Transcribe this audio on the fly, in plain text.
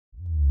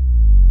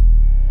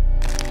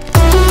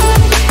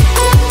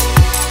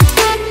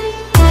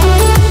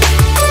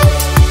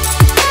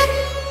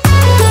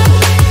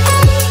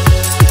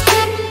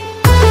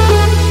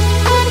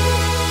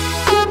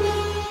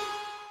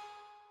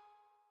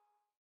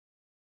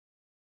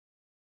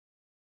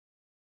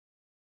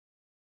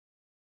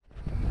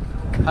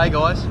Hey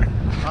guys, we're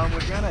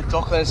going to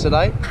Docklands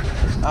today.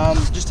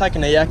 Just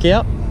taking the yak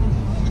out.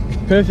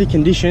 Perfect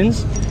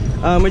conditions.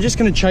 We're just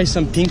going to chase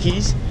some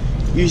pinkies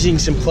using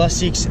some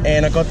plastics,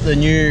 and I got the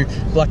new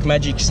Black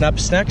Magic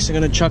Snap Snacks. I'm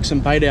going to chuck some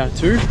bait out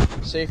too,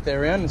 see if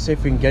they're around and see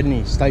if we can get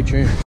any. Stay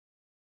tuned.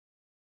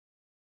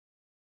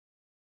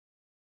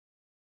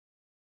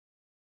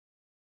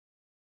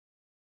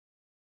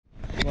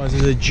 Guys,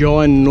 there's a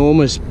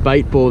ginormous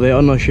bait ball there.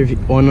 I'm not sure if you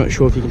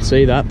can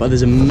see that, but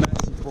there's a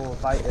massive ball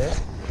of bait there.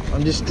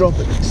 I'm just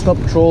stop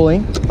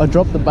trawling. I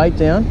dropped the bait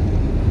down.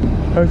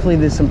 Hopefully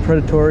there's some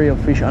predatory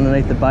fish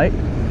underneath the bait.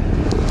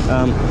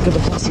 Got the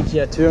plastic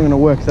here too. I'm going to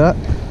work that.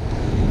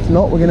 If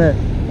not, we're going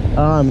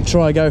to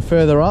try go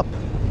further up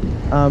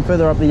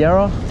the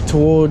Yarra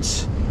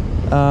towards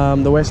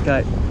the West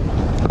Gate.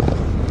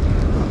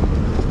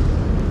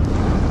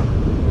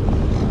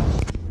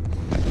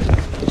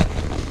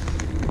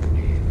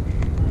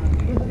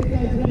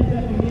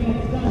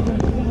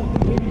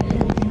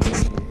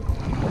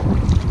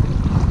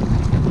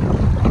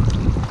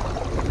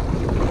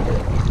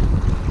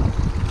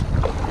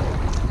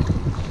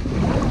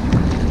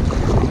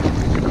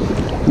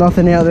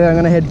 Nothing out there. I'm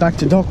going to head back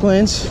to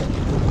Docklands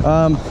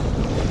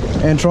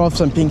and try off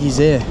some pinkies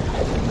there.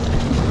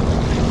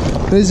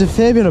 There's a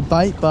fair bit of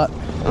bait, but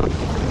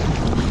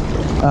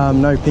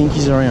no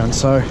pinkies around,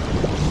 so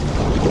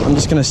I'm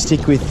just going to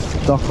stick with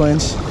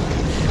Docklands.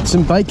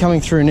 Some bait coming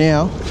through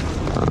now.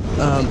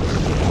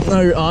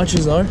 No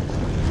arches though,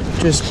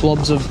 just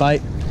blobs of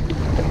bait.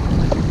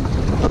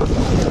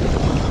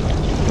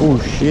 Oh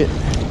shit.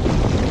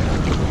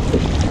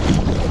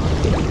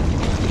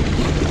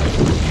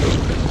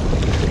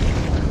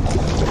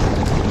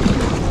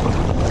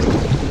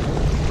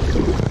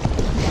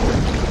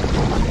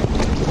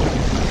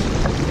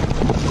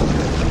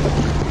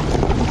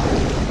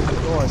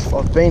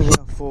 I've been here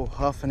for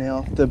half an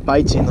hour. The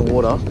bait's in the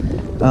water.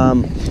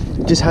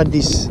 Just had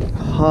this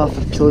half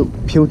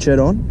pilchard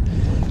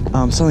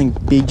on. Something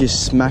big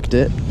just smacked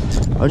it.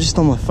 I was just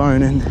on my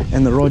phone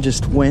and the rod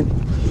just went.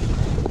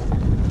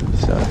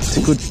 So it's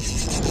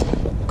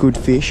a good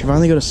fish. I've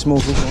only got a small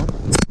hook on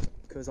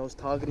because I was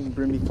targeting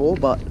bream before,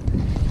 but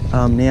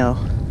now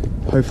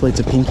hopefully it's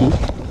a pinky.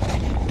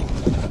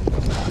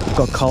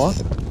 Got colour.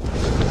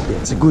 Yeah,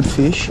 it's a good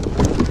fish.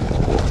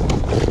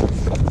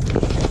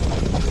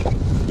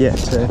 Yeah,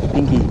 it's a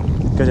pinky.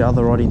 Got the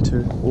other rod in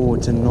too. Oh,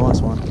 it's a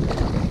nice one.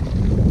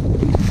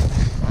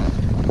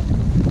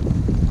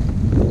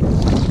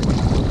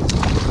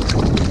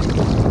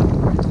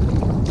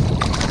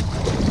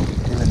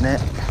 In the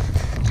net.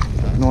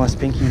 Nice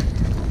pinky.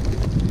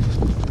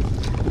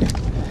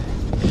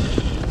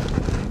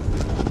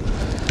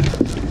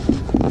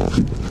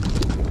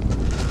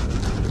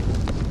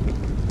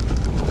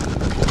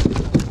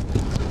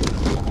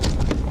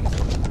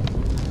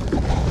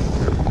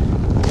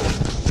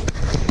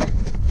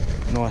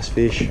 Nice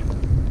fish.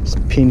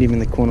 Just pinned him in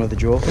the corner of the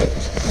jaw.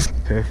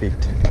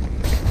 Perfect.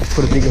 Let's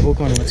put a bigger hook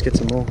on him. Let's get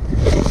some more.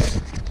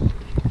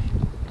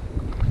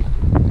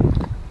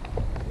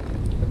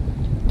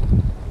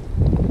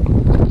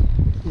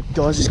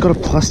 Guys, just got a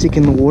plastic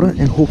in the water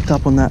and hooked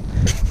up on that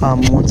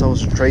once I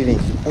was retrieving.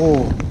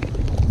 Oh,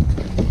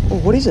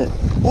 what is it?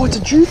 Oh, it's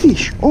a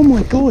jewfish. Oh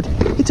my god,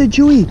 it's a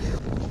jewie.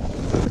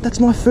 That's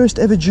my first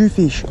ever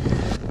jewfish.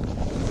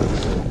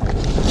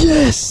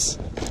 Yes.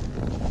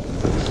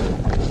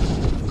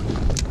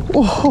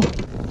 Oh,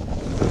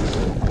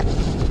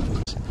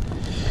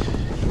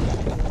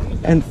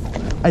 and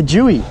a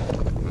jewie.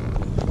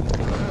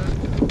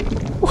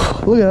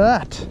 Oh, look at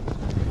that.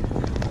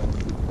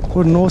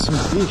 What an awesome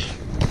fish.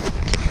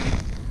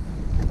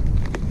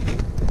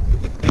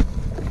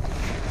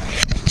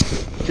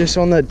 Just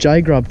on that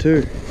J grub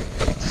too.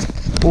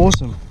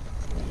 Awesome.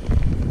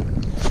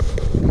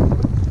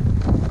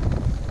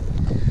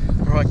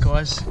 Alright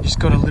guys, just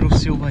got a little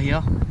silver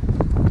here.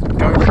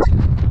 Go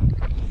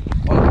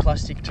on the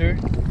plastic too.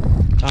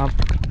 I'm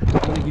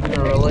going to give it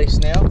a release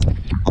now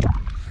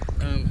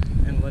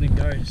and let it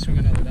go, swim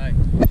another day.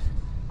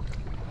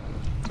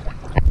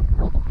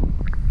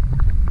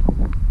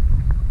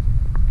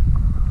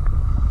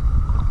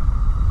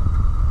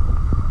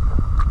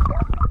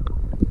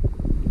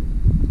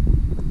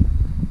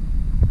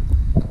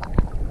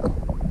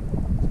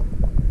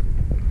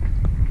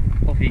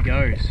 Off he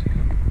goes.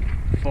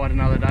 Fight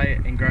another day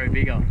and grow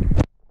bigger.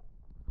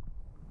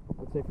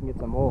 Let's see if we can get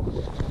some more.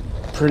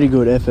 Pretty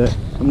good effort.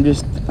 I'm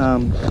just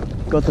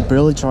got the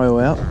brilli trail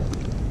out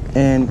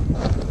and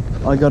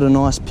I got a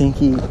nice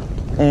pinky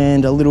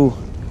and a little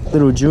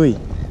jewie.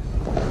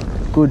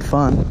 Good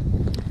fun.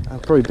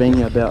 I've probably been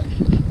here about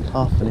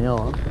half an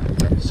hour,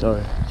 so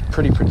it's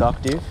pretty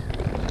productive.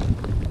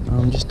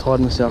 Just tied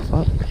myself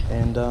up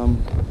and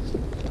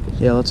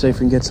yeah, let's see if we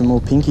can get some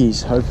more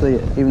pinkies, hopefully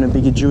even a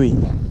bigger jewie.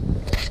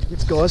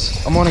 Yes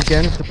guys, I'm on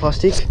again with the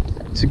plastic.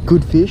 It's a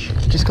good fish,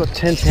 just got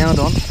 10 pound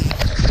on.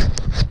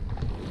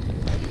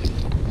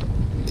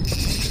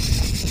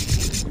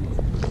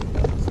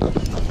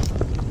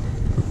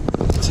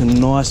 It's a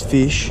nice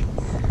fish.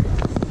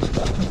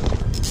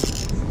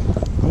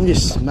 I'm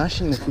just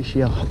smashing the fish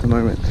here at the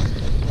moment.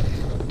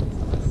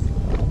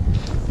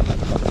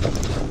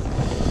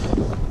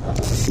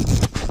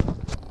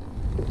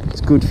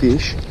 good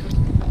fish.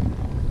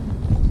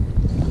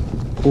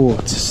 Oh,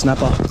 it's a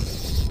snapper.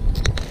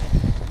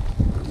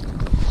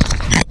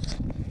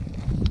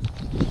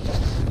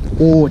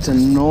 Oh, it's a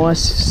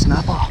nice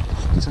snapper.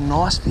 It's a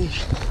nice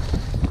fish.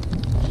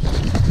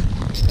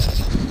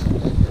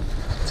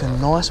 It's a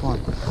nice one.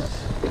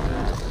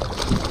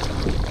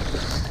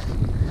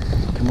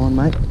 Come on,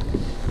 mate.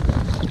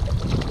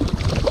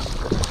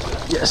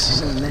 Yes,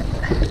 he's in the net.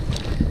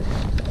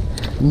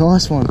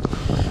 Nice one.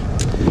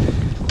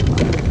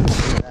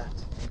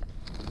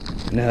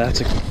 Now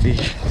that's a good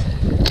fish.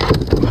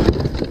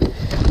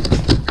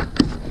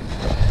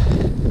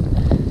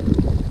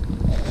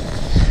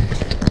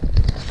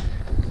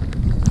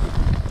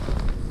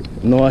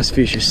 Nice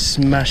fish, just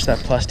smashed that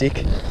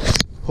plastic,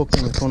 hooked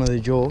in the corner of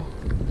the jaw.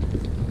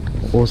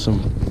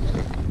 Awesome.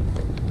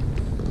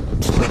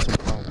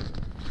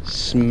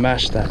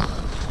 Smash that.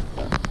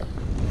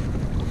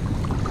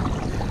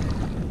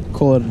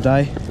 Call it a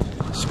day.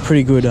 It's a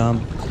pretty good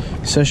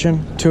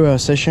session, 2-hour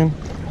session.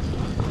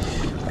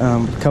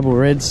 A couple of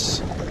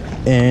reds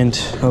and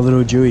a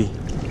little dewy,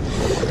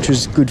 which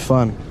was good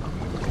fun.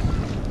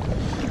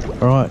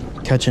 Alright,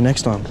 catch you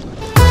next time.